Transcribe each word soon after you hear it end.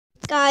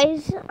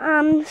guys,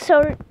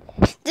 so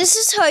this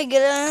is how I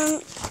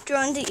get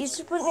drawing the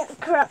Easter Bunny.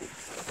 Crap.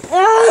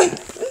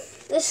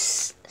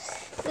 This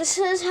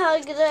is how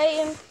good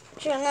I am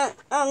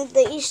drawing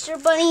the Easter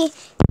Bunny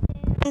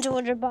and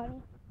Order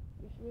Bunny.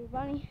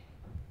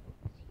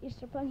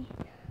 Easter Bunny.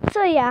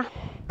 So yeah,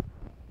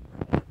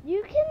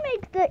 you can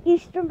make the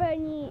Easter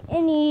Bunny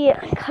any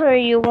color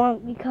you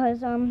want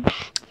because you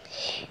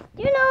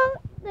know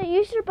the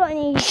Easter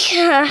Bunny.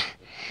 Yeah,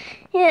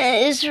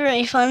 it's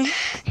really fun.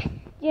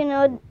 You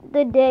know,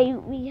 the day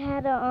we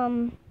had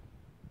an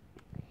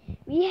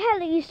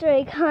Easter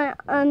egg hunt.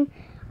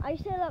 I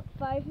set up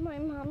 5. My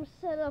mom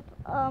set up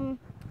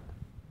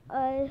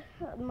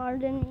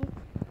Martin,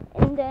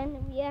 and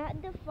then we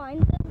had to find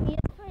them. We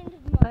had to find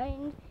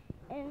mine,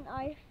 and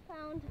I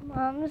found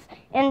Mom's,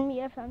 and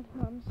Mia found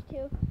Mom's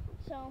too.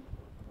 So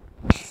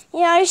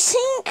yeah, I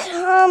think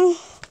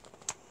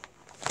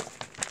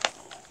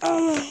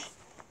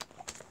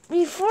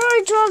before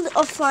I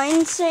draw a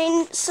fine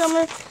saying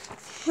summer.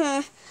 This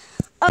is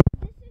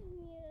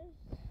Mia's.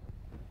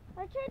 I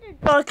tried to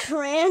draw a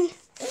crayon.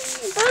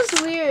 That was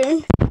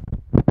weird.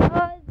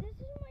 This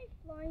is my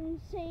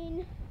flying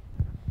scene.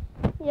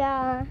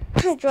 Yeah,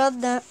 I drew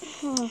that.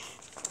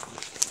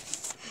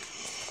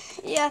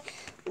 Yeah,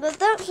 but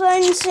that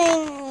flying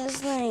scene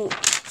is like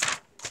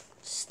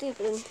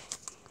stupid.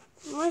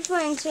 My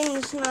flying scene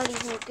is not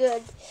even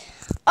good.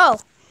 Oh,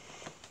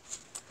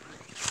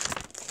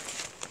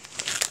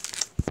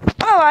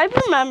 I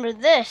remember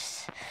this.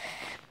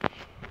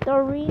 The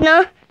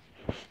arena.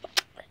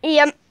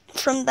 Yep,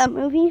 from that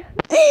movie.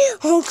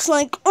 Looks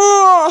like,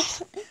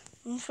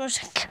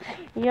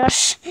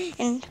 yes.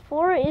 And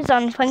 4 is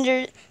on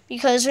Thunder,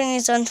 because when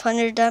he's on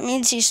Thunder, that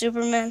means he's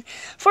Superman.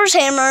 4's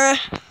hammer.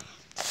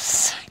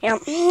 Yeah,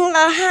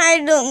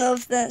 I don't know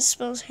if that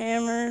spells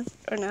hammer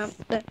or not,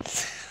 but,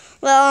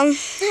 well,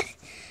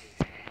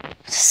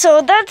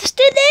 so that's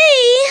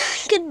today.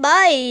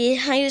 Goodbye.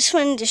 I just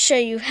wanted to show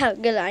you how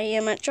good I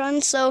am at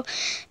drawing. So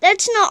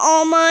that's not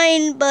all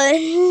mine, but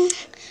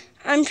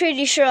I'm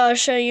pretty sure I'll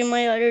show you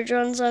my other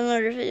drawings on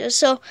other videos.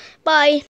 So bye.